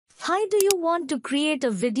Hi, do you want to create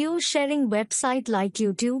a video sharing website like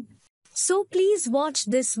YouTube? So please watch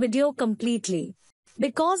this video completely.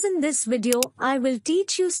 Because in this video, I will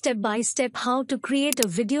teach you step by step how to create a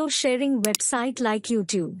video sharing website like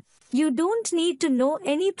YouTube. You don't need to know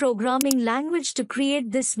any programming language to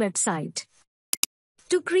create this website.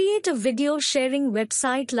 To create a video sharing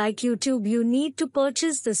website like YouTube, you need to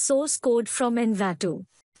purchase the source code from Envato.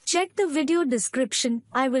 Check the video description.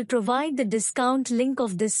 I will provide the discount link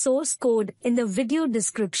of this source code in the video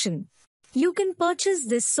description. You can purchase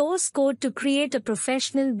this source code to create a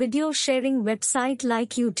professional video sharing website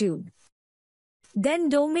like YouTube. Then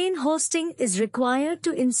domain hosting is required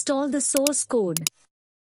to install the source code.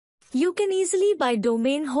 You can easily buy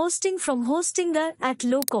domain hosting from Hostinger at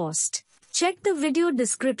low cost. Check the video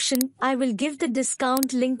description. I will give the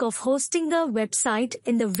discount link of Hostinger website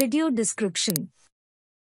in the video description.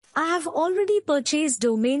 I have already purchased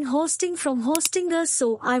domain hosting from Hostinger,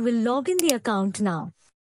 so I will log in the account now.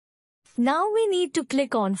 Now we need to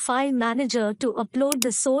click on File Manager to upload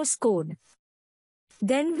the source code.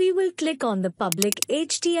 Then we will click on the public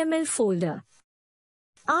HTML folder.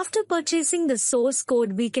 After purchasing the source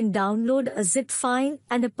code, we can download a zip file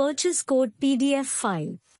and a purchase code PDF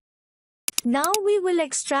file. Now we will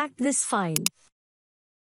extract this file.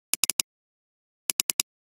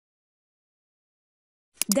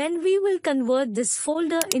 Then we will convert this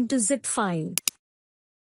folder into zip file.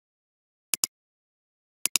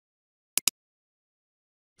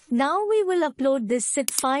 Now we will upload this zip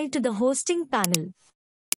file to the hosting panel.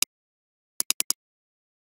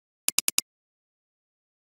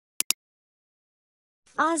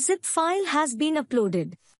 Our zip file has been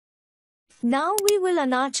uploaded. Now we will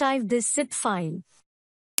unarchive this zip file.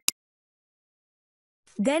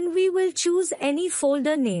 Then we will choose any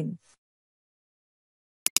folder name.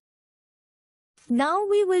 Now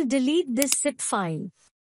we will delete this zip file.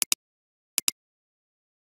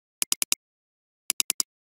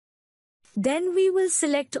 Then we will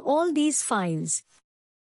select all these files.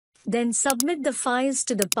 Then submit the files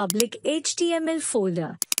to the public HTML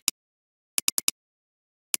folder.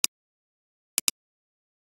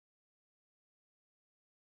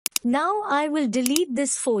 Now I will delete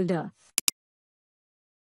this folder.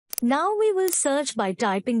 Now we will search by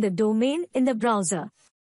typing the domain in the browser.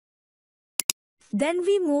 Then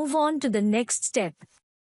we move on to the next step.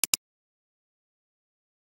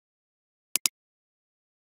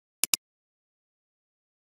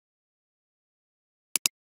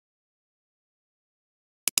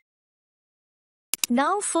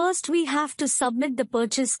 Now first we have to submit the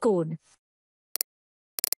purchase code.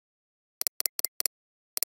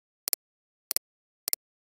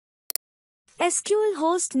 SQL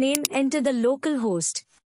host name, enter the local host.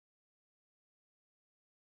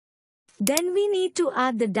 Then we need to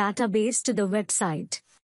add the database to the website.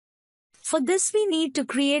 For this we need to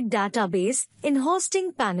create database in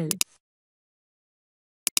hosting panel.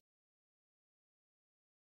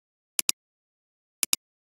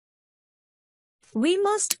 We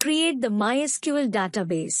must create the MySQL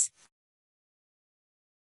database.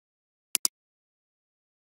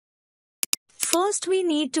 First we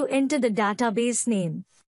need to enter the database name.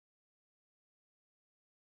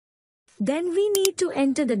 Then we need to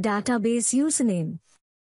enter the database username.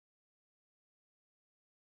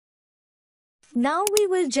 Now we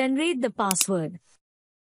will generate the password.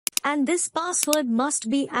 And this password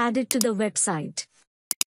must be added to the website.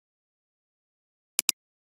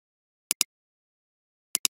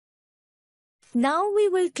 Now we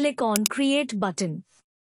will click on Create button.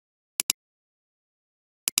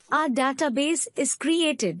 Our database is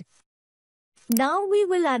created. Now we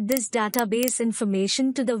will add this database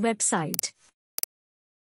information to the website.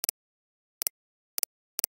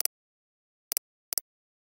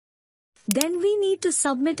 Then we need to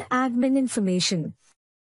submit admin information.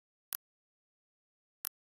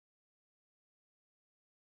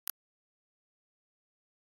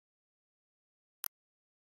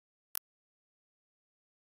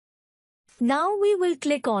 Now we will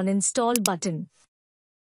click on Install button.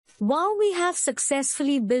 Wow, we have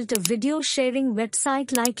successfully built a video sharing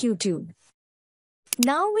website like YouTube.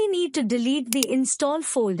 Now we need to delete the install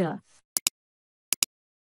folder.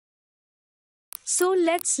 So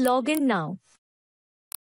let's log in now.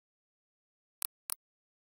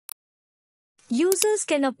 Users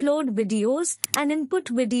can upload videos and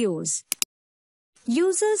input videos.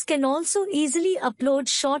 Users can also easily upload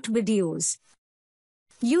short videos.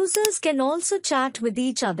 Users can also chat with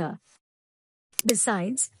each other.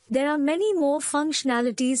 Besides, there are many more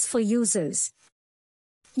functionalities for users.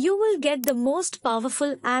 You will get the most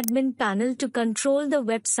powerful admin panel to control the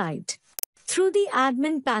website. Through the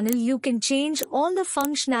admin panel, you can change all the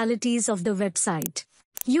functionalities of the website.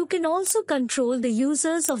 You can also control the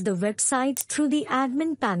users of the website through the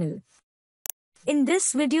admin panel. In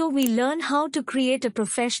this video, we learn how to create a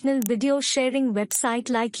professional video sharing website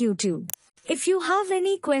like YouTube. If you have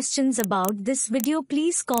any questions about this video,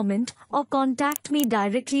 please comment or contact me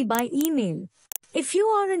directly by email. If you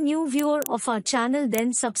are a new viewer of our channel,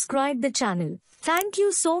 then subscribe the channel. Thank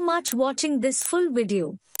you so much watching this full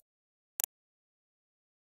video.